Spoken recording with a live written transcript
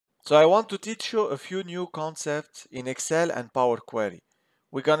So I want to teach you a few new concepts in Excel and Power Query.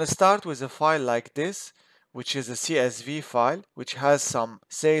 We're going to start with a file like this, which is a CSV file, which has some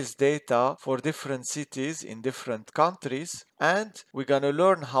sales data for different cities in different countries. And we're going to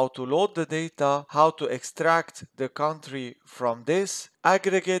learn how to load the data, how to extract the country from this,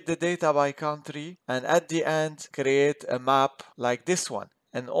 aggregate the data by country, and at the end, create a map like this one.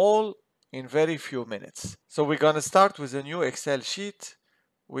 And all in very few minutes. So we're going to start with a new Excel sheet.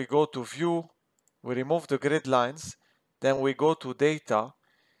 We go to View, we remove the grid lines, then we go to Data.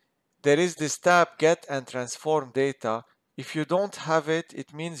 There is this tab Get and Transform Data. If you don't have it,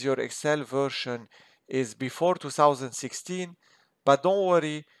 it means your Excel version is before 2016, but don't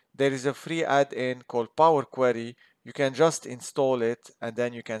worry, there is a free add-in called Power Query. You can just install it and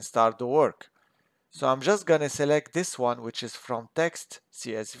then you can start the work. So I'm just going to select this one, which is from Text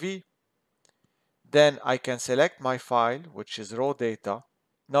CSV. Then I can select my file, which is raw data.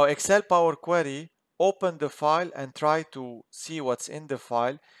 Now Excel Power Query, open the file and try to see what's in the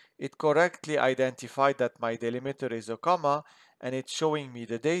file. It correctly identified that my delimiter is a comma and it's showing me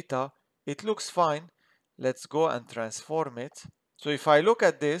the data. It looks fine. Let's go and transform it. So if I look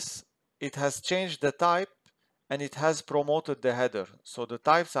at this, it has changed the type and it has promoted the header. So the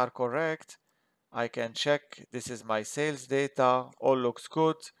types are correct. I can check, this is my sales data, all looks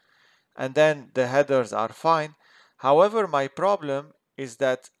good. And then the headers are fine. However, my problem is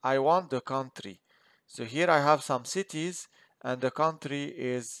that I want the country. So here I have some cities and the country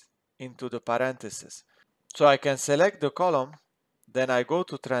is into the parentheses. So I can select the column, then I go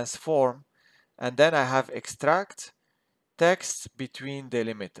to transform, and then I have extract text between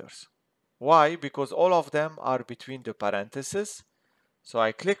delimiters. Why? Because all of them are between the parentheses. So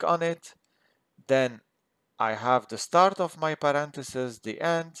I click on it, then I have the start of my parentheses, the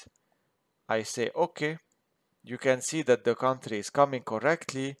end. I say OK. You can see that the country is coming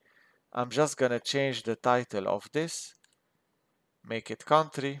correctly. I'm just gonna change the title of this, make it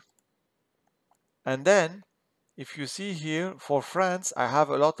country. And then if you see here for France, I have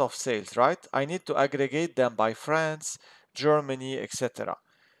a lot of sales, right? I need to aggregate them by France, Germany, etc.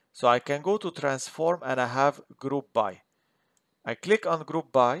 So I can go to transform and I have group by. I click on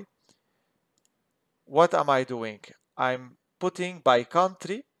group by. What am I doing? I'm putting by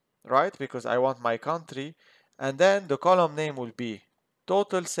country, right? Because I want my country. And then the column name will be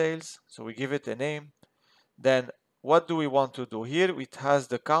total sales. So we give it a name. Then what do we want to do? Here it has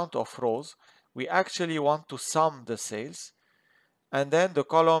the count of rows. We actually want to sum the sales. And then the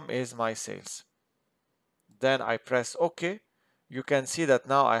column is my sales. Then I press OK. You can see that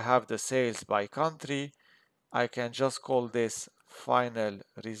now I have the sales by country. I can just call this final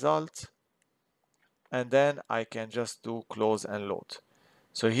result. And then I can just do close and load.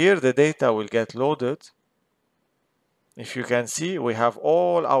 So here the data will get loaded. If you can see, we have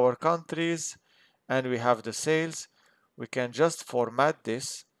all our countries and we have the sales. We can just format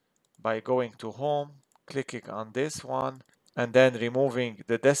this by going to home, clicking on this one, and then removing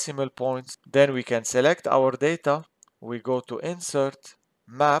the decimal points. Then we can select our data. We go to insert,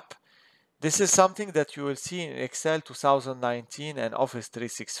 map. This is something that you will see in Excel 2019 and Office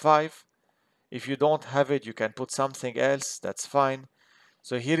 365. If you don't have it, you can put something else, that's fine.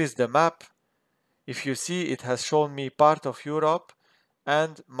 So here is the map. If you see, it has shown me part of Europe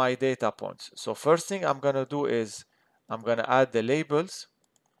and my data points. So first thing I'm gonna do is I'm gonna add the labels.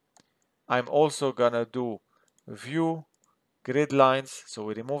 I'm also gonna do view grid lines. So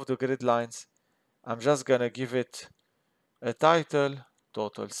we remove the grid lines. I'm just gonna give it a title,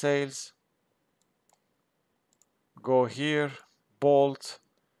 total sales. Go here, bold.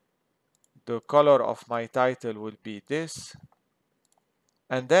 The color of my title will be this.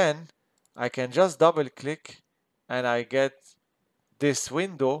 And then I can just double click and I get this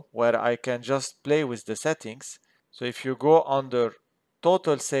window where I can just play with the settings. So if you go under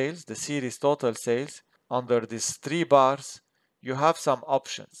total sales, the series total sales, under these three bars, you have some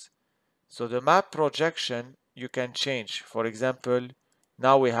options. So the map projection you can change. For example,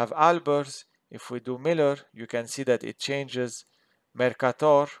 now we have Albers. If we do Miller, you can see that it changes.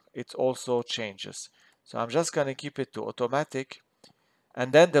 Mercator, it also changes. So I'm just going to keep it to automatic.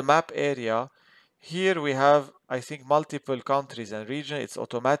 And then the map area, here we have, I think, multiple countries and regions. It's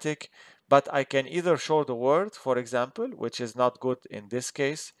automatic, but I can either show the word, for example, which is not good in this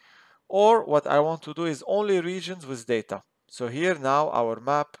case, or what I want to do is only regions with data. So here now our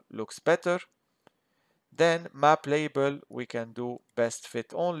map looks better. Then map label, we can do best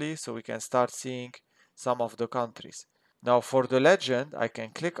fit only, so we can start seeing some of the countries. Now for the legend, I can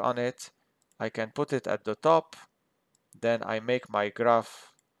click on it. I can put it at the top. Then I make my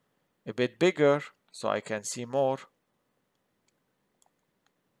graph a bit bigger so I can see more.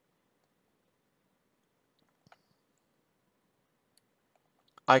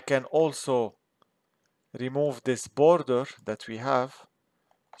 I can also remove this border that we have.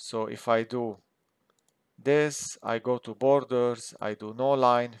 So if I do this, I go to borders, I do no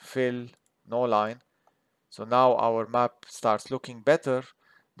line, fill, no line. So now our map starts looking better.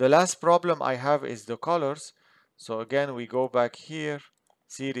 The last problem I have is the colors. So again, we go back here,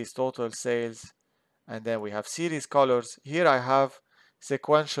 series total sales, and then we have series colors. Here I have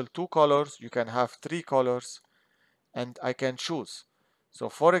sequential 2 colors. You can have 3 colors, and I can choose. So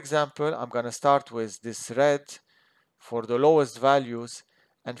for example, I'm going to start with this red for the lowest values,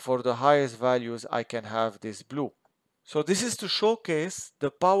 and for the highest values, I can have this blue. So this is to showcase the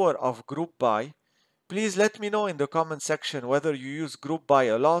power of group by. Please let me know in the comment section whether you use group by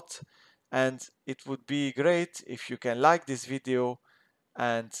a lot, and it would be great if you can like this video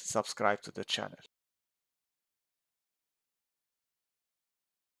and subscribe to the channel.